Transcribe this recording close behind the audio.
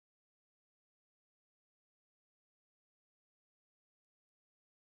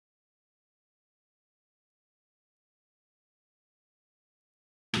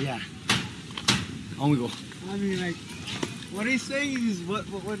Yeah. On we go. I mean, like, what he's saying is what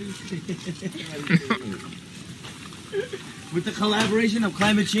he's saying. With the collaboration of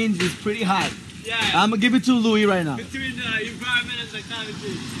climate change is pretty high. Yeah. I'm gonna give it to Louis right now. Between the environment and the climate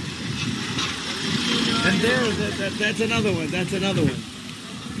change. And that's another one. That's another one.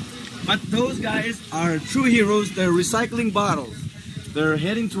 But those guys are true heroes. They're recycling bottles. They're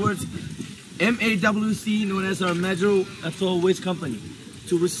heading towards MAWC, known as our Metro Atoll Waste Company,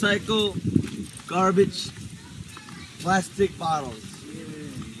 to recycle garbage plastic bottles.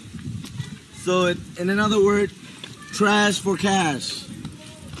 So, in another word, trash for cash.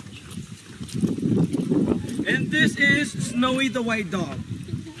 And this is Snowy the White Dog.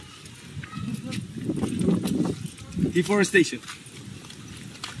 Deforestation.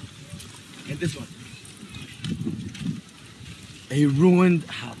 And this one. A ruined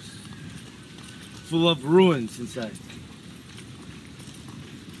house. Full of ruins inside.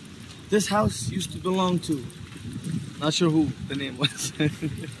 This house used to belong to, not sure who the name was.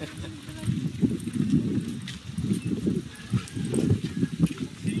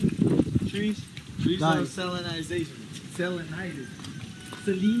 Trees are salinization. Salinized.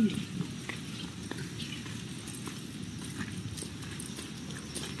 Selene.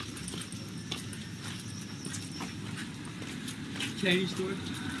 Chinese store.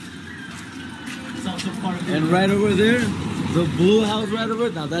 It's also part of it. And right over there, the blue house right over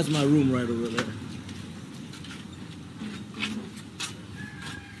there. Now that's my room right over there.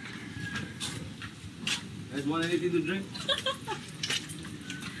 Guys want anything to drink?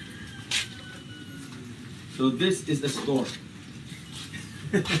 So this is the store.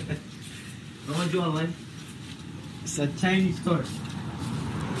 How much you online? It's a Chinese store.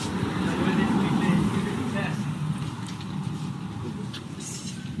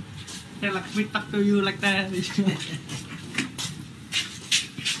 They're like, we talk to you like that.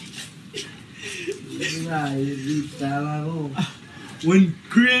 When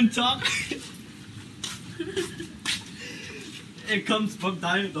Korean talk, it comes from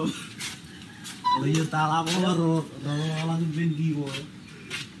tayo to. Yung tala ko, lang bindi mo.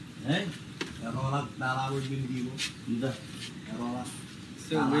 Eh? Pero lang tala ko bindi mo. Hindi. Pero lang.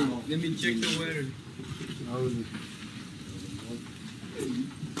 So wait, let me check the weather.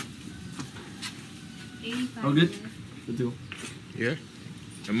 All good? Good to go. Yeah.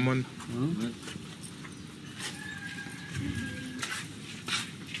 I'm on.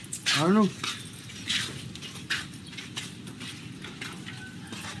 I don't know.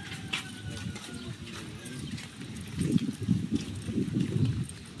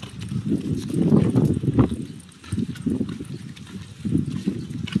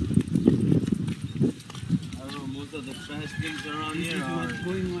 Most of the trash things around here are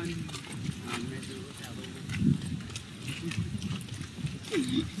going on.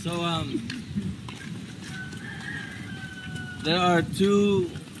 So there are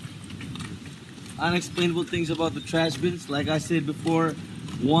two unexplainable things about the trash bins. Like I said before,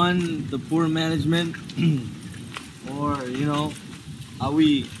 one, the poor management, or how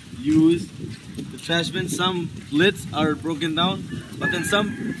we use the trash bins. Some lids are broken down, but then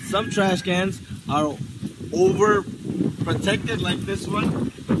some trash cans are over protected, like this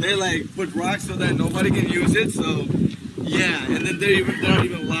one. They like put rocks so that nobody can use it. So yeah, and then there are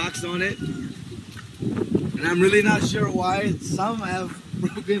even locks on it. And I'm really not sure why. Some have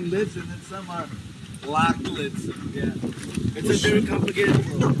broken lids and then some are locked lids. Yeah, it's a very complicated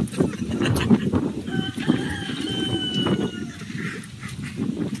world.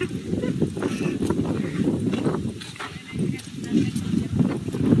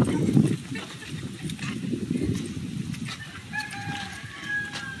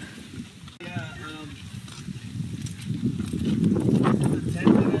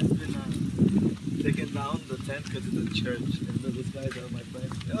 Because it's a church, and those guys are my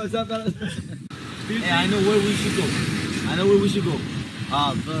friends. Oh, what's up, fellas? Hey, I know where we should go.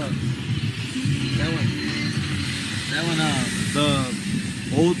 That one, the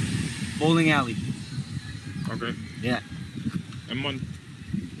old bowling alley. Okay. Yeah. I'm on.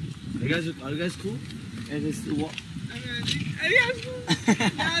 Are you guys cool? Yeah, just walk.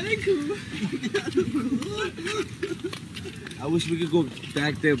 Yeah, they're cool. I wish we could go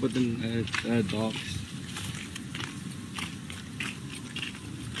back there, but then dogs.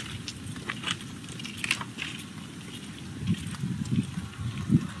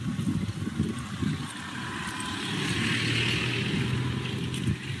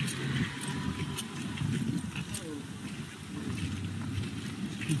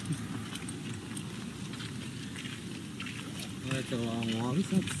 That's a long walk.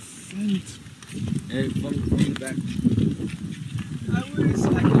 It's not scent. Hey, from the back. I was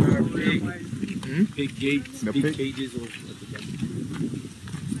like, pig gates, The pig pig? cages or at the back.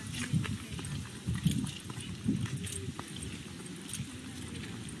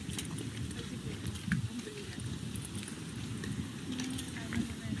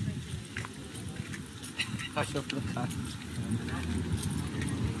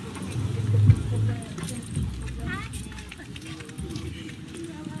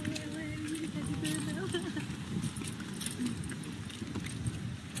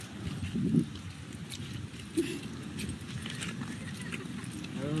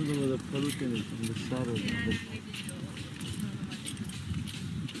 I don't know where the pelican is from the shadow.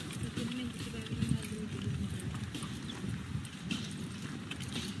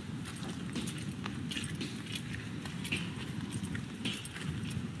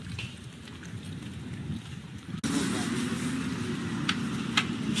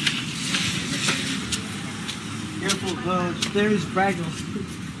 Careful, there is fragile.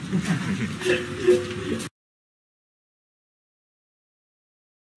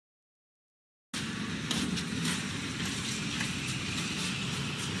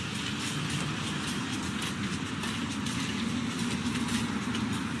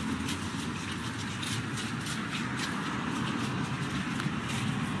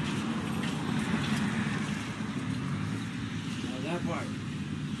 That part.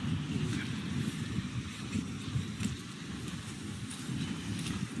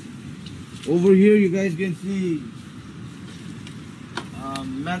 Over here, you guys can see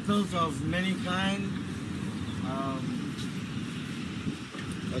metals of many kind.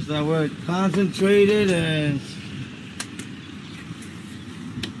 What's that word? Concentrated and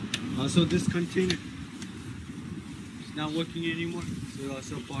Also, this container is not working anymore. So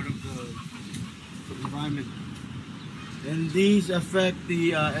also part of the environment. and these affect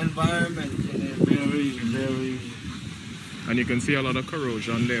the environment in a very. And you can see a lot of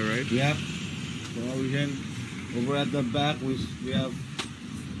corrosion there, right? Yep. Corrosion. Over at the back, we have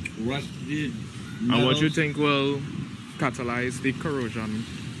rusted. And what you metals. think will catalyze the corrosion?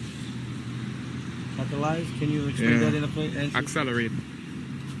 Catalyze? Can you explain Yeah. that in a place? Accelerate.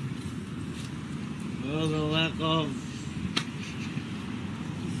 Well, the lack of.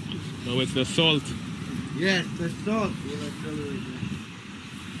 No, it's the salt. Yes, the salt will accelerate that.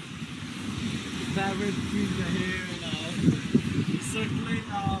 The fabric between the hair and circulate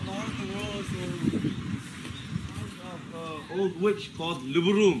all over the world. So Old witch called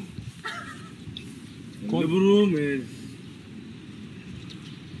Liberum. Called- Liberum is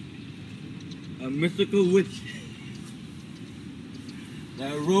a mythical witch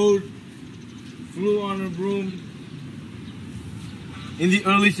that flew on a broom in the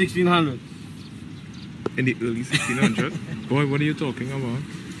early 1600s. In the early 1600s? Boy, what are you talking about?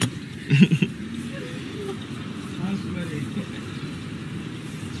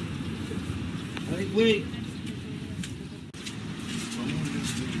 Wait.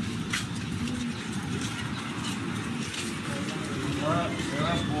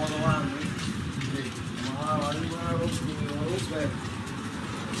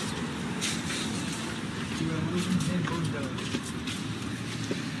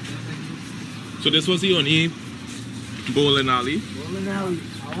 So this was the only bowling alley Now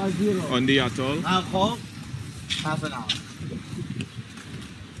on the atoll. call half an hour.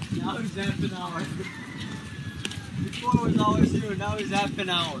 now it's half an hour. Before it was always zero. Now it's half an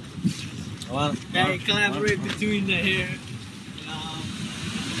hour. They collaborate between the hair.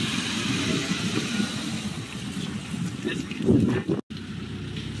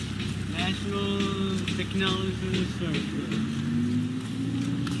 National Technology Research.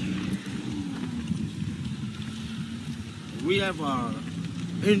 We have our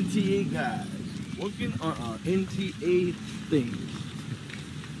NTA guys working on our NTA things.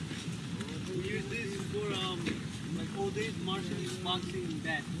 We use this for like old days martial boxing and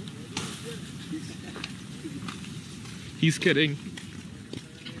that. He's kidding.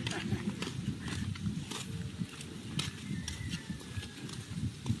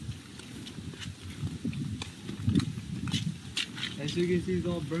 As you can see, it's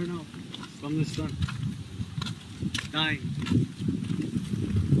all burnt out from the sun. Dying.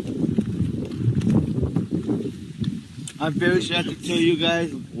 I'm very sad to tell you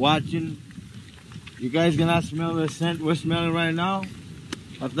guys watching. You guys cannot smell the scent we're smelling right now,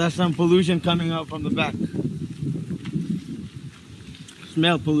 but there's some pollution coming out from the back.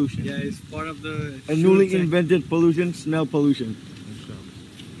 Smell pollution. Yeah, it's part of the. A newly invented pollution, smell pollution.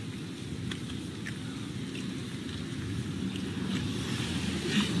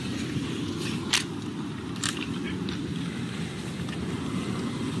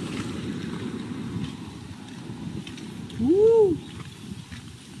 Woo!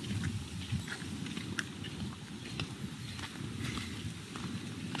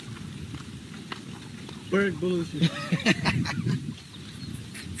 Bird pollution.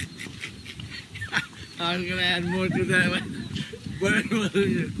 I was gonna add more to that one. Bird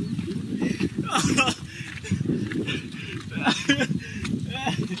pollution.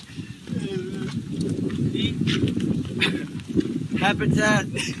 Habitat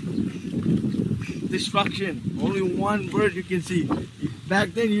destruction. Only one bird you can see.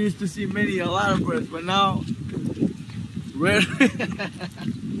 Back then you used to see a lot of birds, but now rare.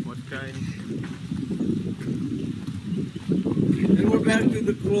 What kind? And we're back to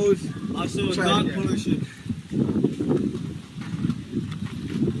the close. Also, Trash dog can. pollution.